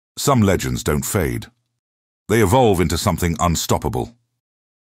some legends don't fade. They evolve into something unstoppable.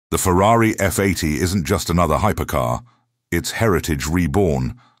 The Ferrari F80 isn't just another hypercar, it's heritage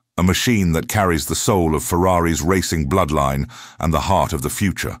reborn, a machine that carries the soul of Ferrari's racing bloodline and the heart of the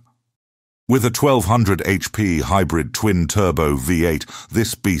future. With a 1200 HP hybrid twin-turbo V8,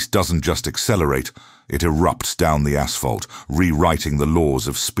 this beast doesn't just accelerate, it erupts down the asphalt, rewriting the laws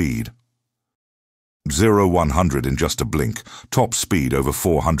of speed. 0-100 in just a blink, top speed over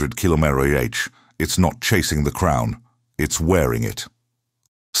 400 km/h. It's not chasing the crown, it's wearing it.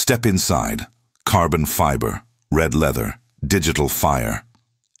 Step inside. Carbon fiber, red leather, digital fire.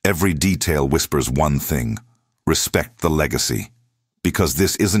 Every detail whispers one thing: respect the legacy. Because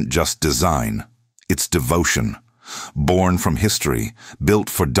this isn't just design, it's devotion. Born from history, built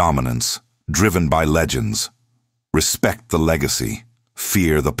for dominance, driven by legends. Respect the legacy,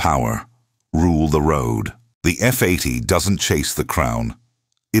 fear the power, rule the road. The F80 doesn't chase the crown.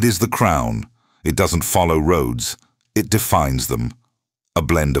 It is the crown. It doesn't follow roads. It defines them. A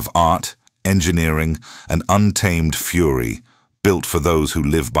blend of art, engineering, and untamed fury, built for those who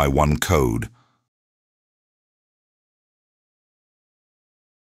live by one code: